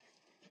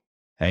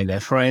Hey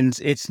there, friends.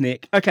 It's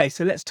Nick. Okay,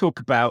 so let's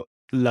talk about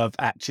Love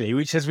Actually,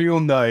 which, as we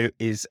all know,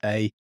 is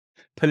a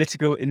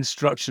political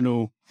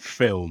instructional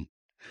film,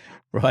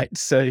 right?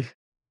 So,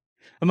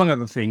 among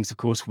other things, of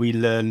course, we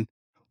learn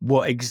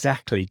what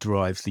exactly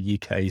drives the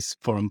UK's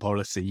foreign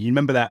policy. You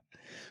remember that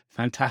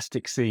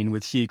fantastic scene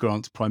with Hugh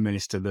Grant's Prime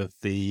Minister,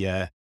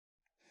 the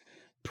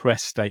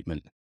press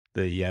statement,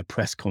 the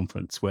press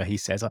conference, where he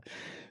says,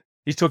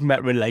 he's talking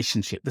about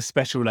relationship, the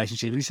special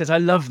relationship. And he says, I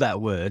love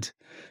that word,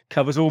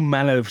 covers all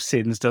manner of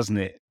sins, doesn't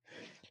it?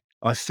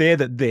 I fear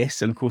that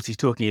this, and of course, he's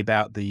talking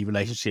about the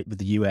relationship with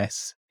the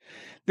US,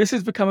 this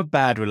has become a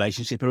bad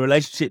relationship, a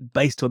relationship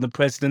based on the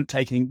president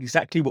taking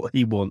exactly what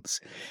he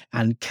wants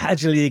and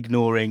casually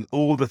ignoring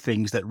all the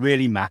things that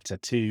really matter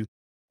to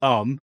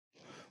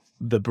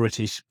the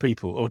British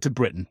people or to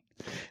Britain.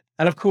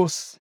 And of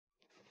course,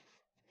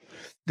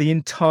 the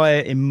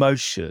entire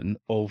emotion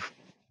of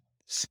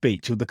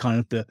speech, or the kind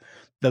of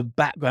the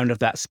background of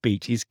that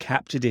speech, is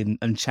captured in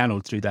and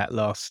channeled through that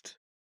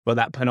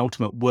that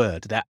penultimate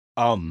word, that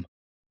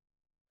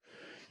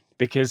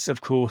because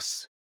of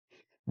course,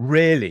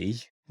 really,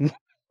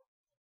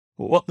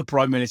 what the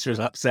Prime Minister is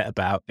upset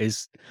about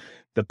is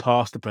the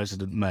pass the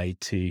president made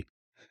to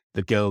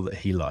the girl that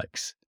he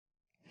likes.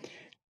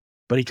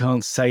 But he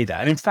can't say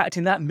that. And in fact,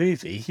 in that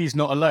movie, he's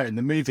not alone.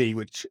 The movie,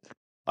 which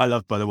I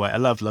love, by the way, I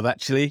love Love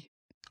Actually.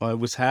 I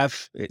always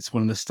have. It's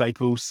one of the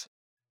staples.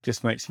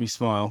 Just makes me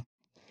smile.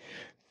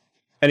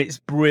 And it's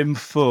brim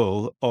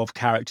full of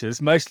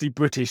characters, mostly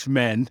British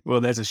men. Well,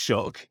 there's a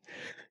shock,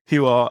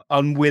 who are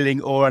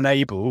unwilling or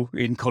unable,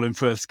 in Colin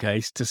Firth's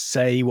case, to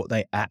say what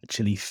they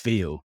actually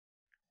feel.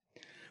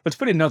 But to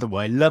put it another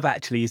way, Love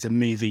Actually is a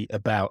movie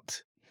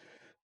about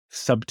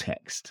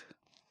subtext.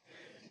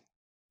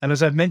 And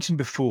as I've mentioned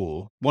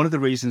before, one of the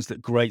reasons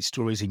that great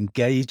stories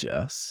engage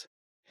us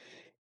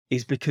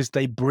is because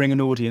they bring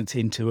an audience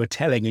into a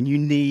telling, and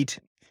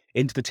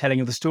into the telling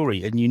of the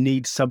story, and you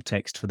need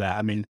subtext for that.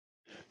 I mean,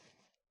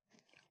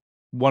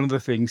 one of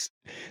the things,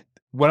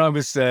 when I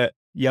was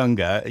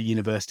younger at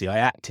university, I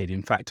acted.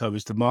 In fact, I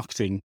was the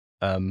marketing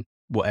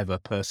whatever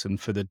person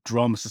for the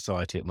drama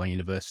society at my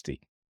university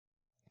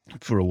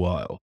for a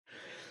while.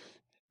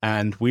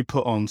 And we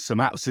put on some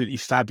absolutely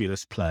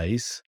fabulous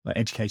plays, like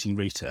Educating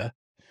Rita,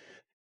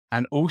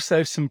 and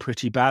also some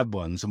pretty bad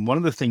ones. And one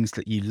of the things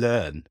that you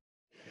learn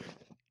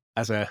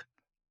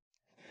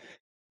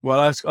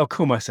I'll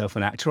call myself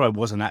an actor. I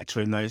was an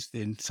actor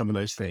in some of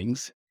those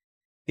things,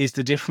 is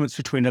the difference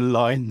between a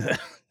line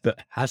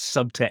that has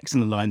subtext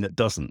and a line that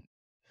doesn't.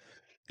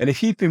 And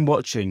if you've been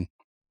watching,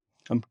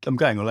 I'm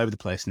going all over the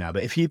place now,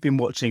 but if you've been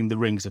watching The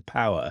Rings of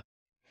Power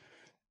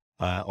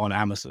on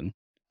Amazon,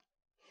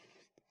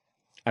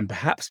 and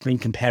perhaps been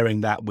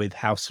comparing that with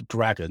House of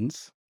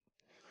Dragons,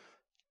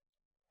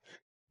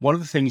 one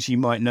of the things you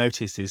might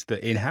notice is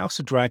that in House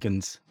of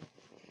Dragons,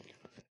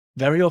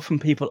 very often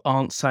people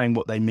aren't saying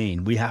what they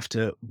mean. We have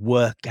to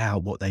work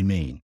out what they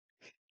mean.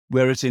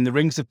 Whereas in The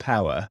Rings of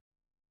Power,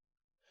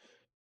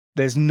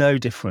 there's no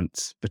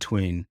difference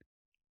between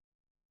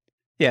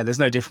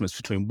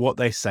what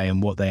they say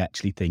and what they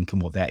actually think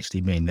and what they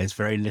actually mean. There's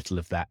very little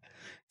of that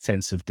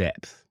sense of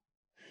depth.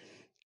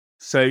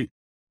 So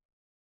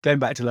going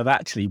back to Love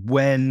Actually,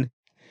 when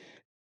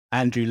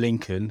Andrew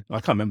Lincoln, I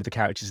can't remember the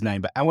character's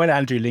name, but when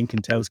Andrew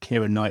Lincoln tells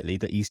Keira Knightley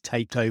that he's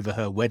taped over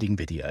her wedding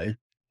video,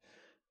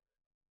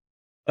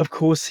 of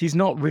course, he's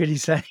not really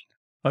saying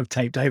I've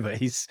taped over.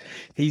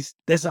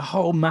 There's a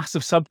whole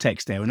massive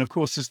subtext there. And of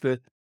course, as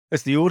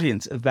the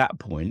audience at that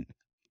point,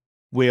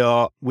 we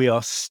are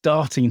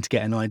starting to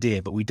get an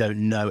idea, but we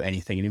don't know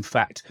anything. And in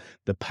fact,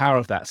 the power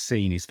of that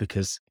scene is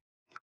because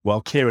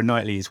while Keira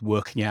Knightley is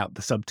working out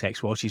the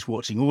subtext, while she's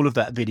watching all of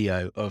that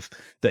video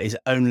that is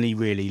only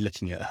really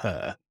looking at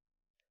her,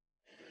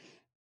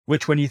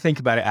 which when you think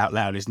about it out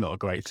loud is not a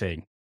great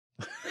thing.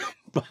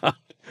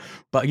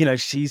 but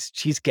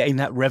she's getting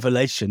that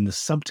revelation, the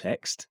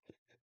subtext,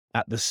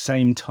 at the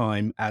same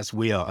time as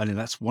we are. And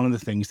that's one of the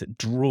things that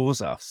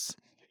draws us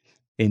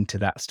into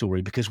that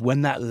story, because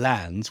when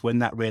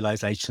that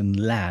realization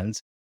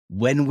lands,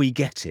 when we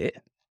get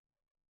it,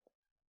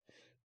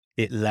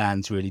 it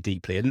lands really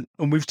deeply.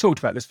 And we've talked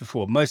about this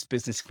before. Most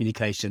business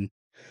communication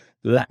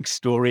lacks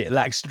story, it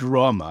lacks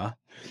drama,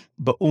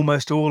 but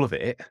almost all of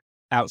it,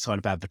 outside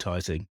of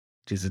advertising,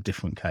 which is a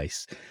different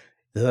case,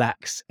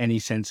 lacks any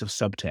sense of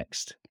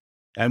subtext.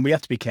 And we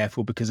have to be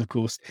careful because, of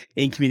course,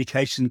 in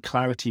communication,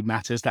 clarity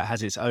matters. That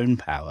has its own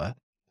power.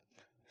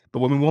 But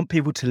when we want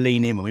people to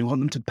lean in, when we want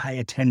them to pay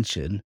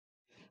attention,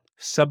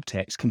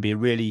 subtext can be a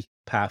really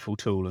powerful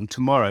tool. And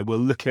tomorrow we'll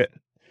look at,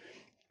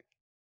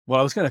 well,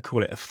 I was going to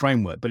call it a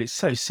framework, but it's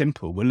so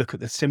simple. We'll look at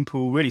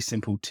the really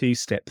simple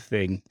two-step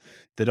thing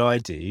that I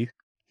do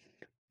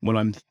when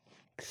I'm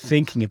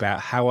thinking about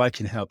how I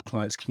can help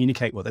clients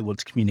communicate what they want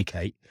to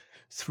communicate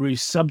through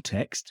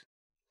subtext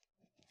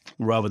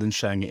rather than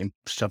shoving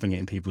it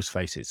in people's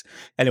faces.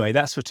 Anyway,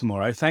 that's for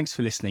tomorrow. Thanks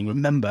for listening.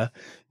 Remember,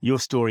 your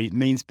story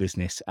means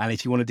business. And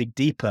if you want to dig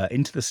deeper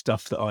into the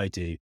stuff that I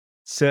do,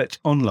 search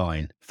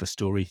online for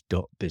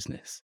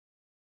story.business.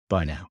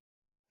 Bye now.